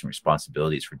about roles and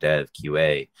responsibilities for dev,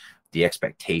 QA, the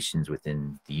expectations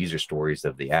within the user stories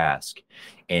of the ask,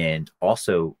 and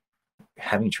also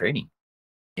having training,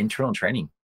 internal training,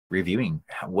 reviewing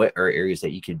what are areas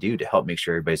that you can do to help make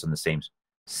sure everybody's on the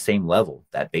same level,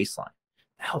 that baseline.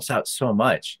 It helps out so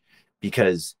much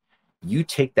because you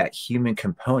take that human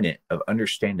component of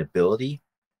understandability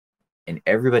and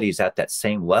everybody's at that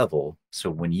same level.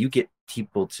 So when you get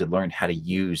people to learn how to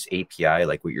use API,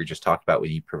 like what you're just talking about,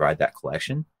 when you provide that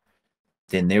collection,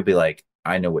 then they'll be like,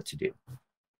 I know what to do.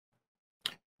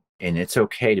 And it's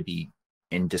okay to be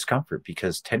in discomfort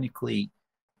because technically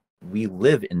we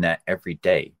live in that every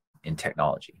day in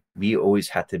technology. We always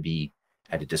have to be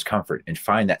at a discomfort and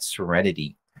find that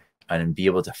serenity and be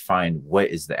able to find what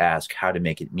is the ask, how to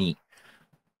make it meet,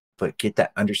 but get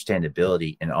that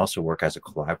understandability and also work as a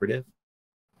collaborative.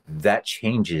 That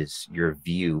changes your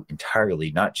view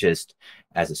entirely, not just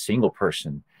as a single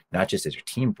person, not just as your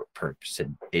team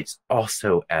person, it's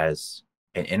also as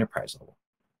an enterprise level.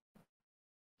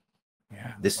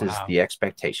 Yeah. This is the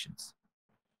expectations.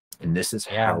 And this is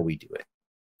how we do it.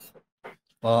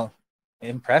 Well,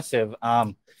 impressive.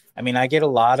 I get a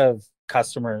lot of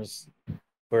customers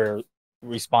who are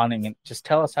responding and just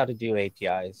tell us how to do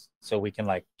APIs so we can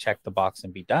like check the box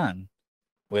and be done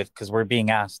with, because we're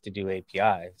being asked to do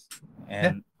APIs.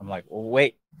 And I'm like, well,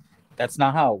 wait, that's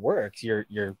not how it works.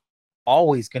 You're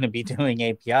always going to be doing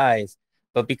APIs,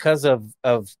 but because of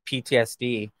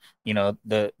PTSD,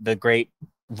 the great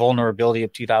vulnerability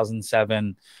of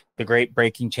 2007, the great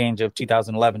breaking change of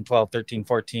 2011, 12, 13,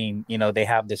 14, they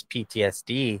have this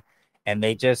PTSD and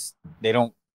they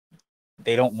don't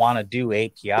want to do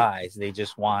APIs. They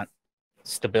just want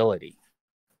stability.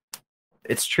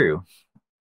 It's true.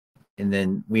 And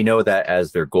then we know that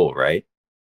as their goal, right?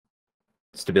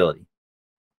 Stability.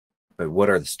 But what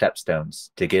are the stepstones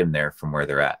to get them there from where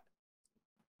they're at?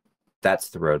 That's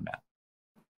the roadmap.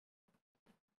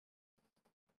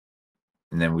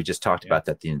 And then we just talked about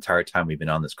that the entire time we've been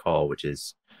on this call, which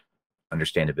is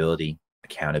understandability,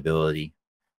 accountability,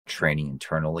 training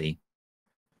internally,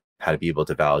 how to be able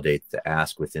to validate the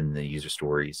ask within the user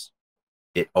stories.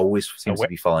 It always seems to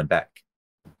be falling back,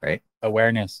 right?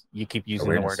 Awareness. You keep using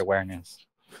the word awareness.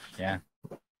 Yeah.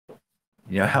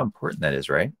 You know how important that is,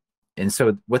 right? And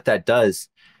so what that does,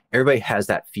 everybody has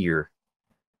that fear.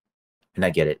 And I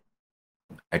get it.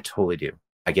 I totally do.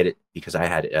 I get it because I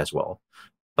had it as well.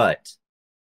 But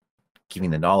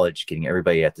giving the knowledge, getting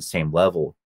everybody at the same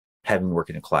level having worked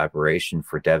in a collaboration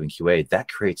for dev and QA, that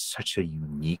creates such a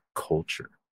unique culture.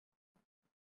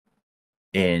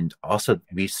 And also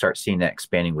we start seeing that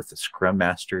expanding with the scrum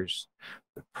masters,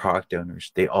 the product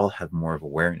owners. They all have more of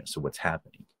awareness of what's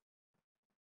happening.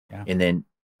 Yeah. And then,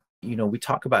 we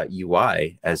talk about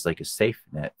UI as like a safe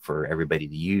net for everybody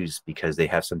to use because they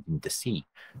have something to see.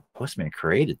 Postman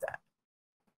created that.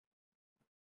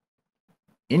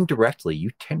 Indirectly, you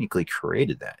technically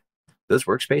created that. Those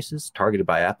workspaces targeted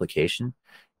by application,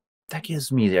 that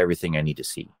gives me everything I need to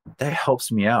see. That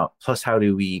helps me out. Plus, how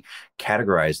do we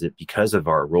categorize it? Because of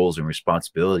our roles and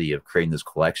responsibility of creating those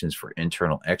collections for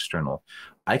internal, external,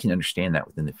 I can understand that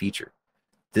within the feature.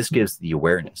 This gives the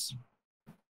awareness.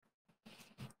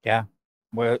 Yeah.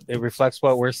 Well, it reflects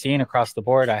what we're seeing across the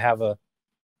board. I have a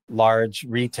large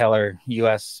retailer,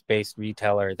 US-based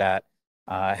retailer that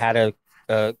had a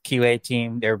QA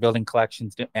team. They were building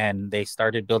collections, and they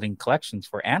started building collections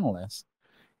for analysts.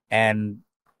 And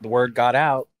the word got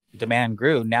out, demand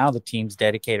grew. Now the team's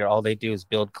dedicated. All they do is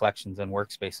build collections and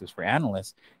workspaces for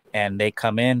analysts. And they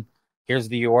come in, here's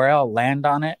the URL, land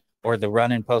on it, or the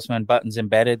run and Postman buttons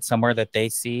embedded somewhere that they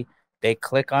see. They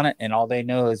click on it, and all they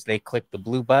know is they click the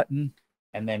blue button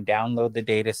and then download the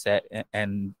data set,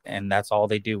 and that's all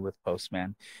they do with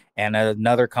Postman. And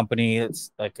another company, it's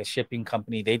like a shipping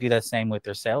company, they do the same with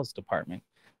their sales department.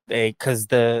 They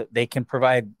can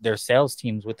provide their sales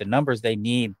teams with the numbers they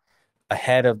need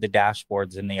ahead of the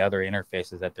dashboards and the other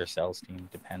interfaces that their sales team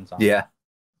depends on. Yeah,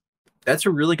 that's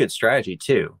a really good strategy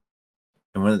too.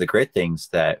 And one of the great things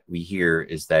that we hear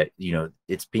is that,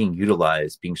 it's being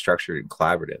utilized, being structured and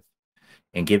collaborative,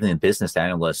 and giving the business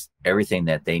analysts everything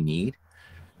that they need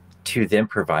to then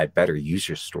provide better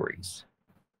user stories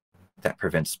that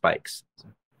prevent spikes.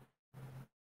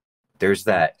 There's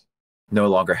that no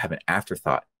longer have an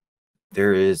afterthought.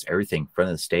 There is everything front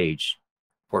of the stage,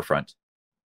 forefront.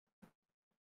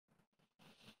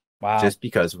 Wow. Just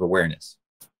because of awareness.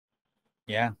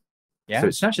 Yeah. Yeah. So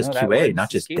it's not just QA, not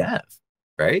just dev,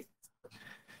 right?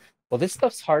 Well, this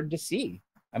stuff's hard to see.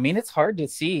 I mean, it's hard to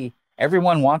see.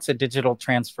 Everyone wants a digital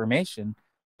transformation,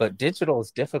 but digital is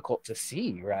difficult to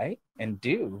see, right? And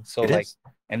do. So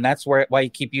and that's why you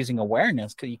keep using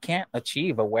awareness, because you can't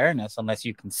achieve awareness unless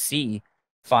you can see,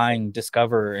 find,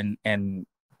 discover, and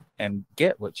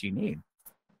get what you need.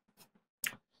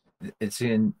 It's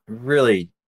really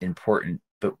important,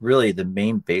 but really the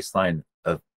main baseline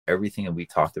of everything that we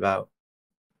talked about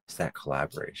is that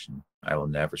collaboration. I will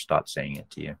never stop saying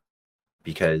it to you,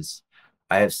 because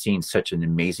I have seen such an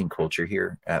amazing culture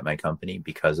here at my company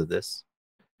because of this.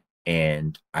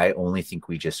 And I only think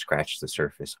we just scratched the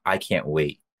surface. I can't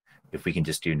wait if we can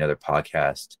just do another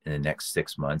podcast in the next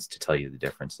 6 months to tell you the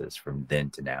differences from then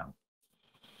to now.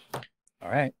 All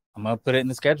right. I'm going to put it in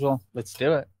the schedule. Let's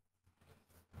do it.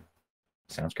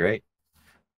 Sounds great.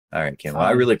 All right, Ken. Well,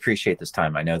 I really appreciate this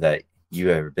time. I know that you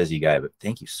are a busy guy, but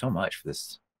thank you so much for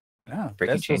this. Yeah,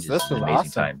 Breaking Changes. This was amazing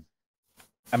awesome. Time.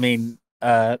 I mean,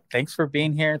 thanks for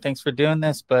being here. Thanks for doing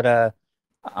this. But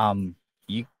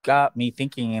you got me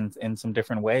thinking in some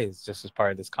different ways just as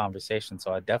part of this conversation.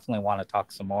 So I definitely want to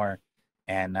talk some more.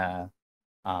 And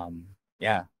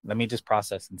yeah, let me just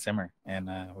process and simmer, and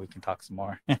we can talk some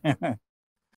more.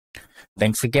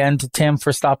 Thanks again to Tim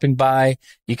for stopping by.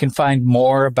 You can find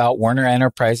more about Werner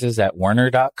Enterprises at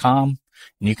werner.com,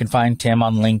 and you can find Tim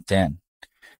on LinkedIn.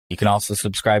 You can also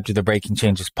subscribe to the Breaking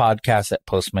Changes podcast at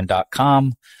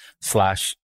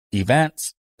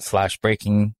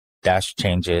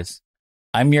postman.com/events/breaking-changes.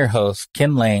 I'm your host,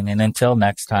 Ken Lane, and until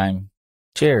next time,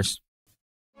 cheers.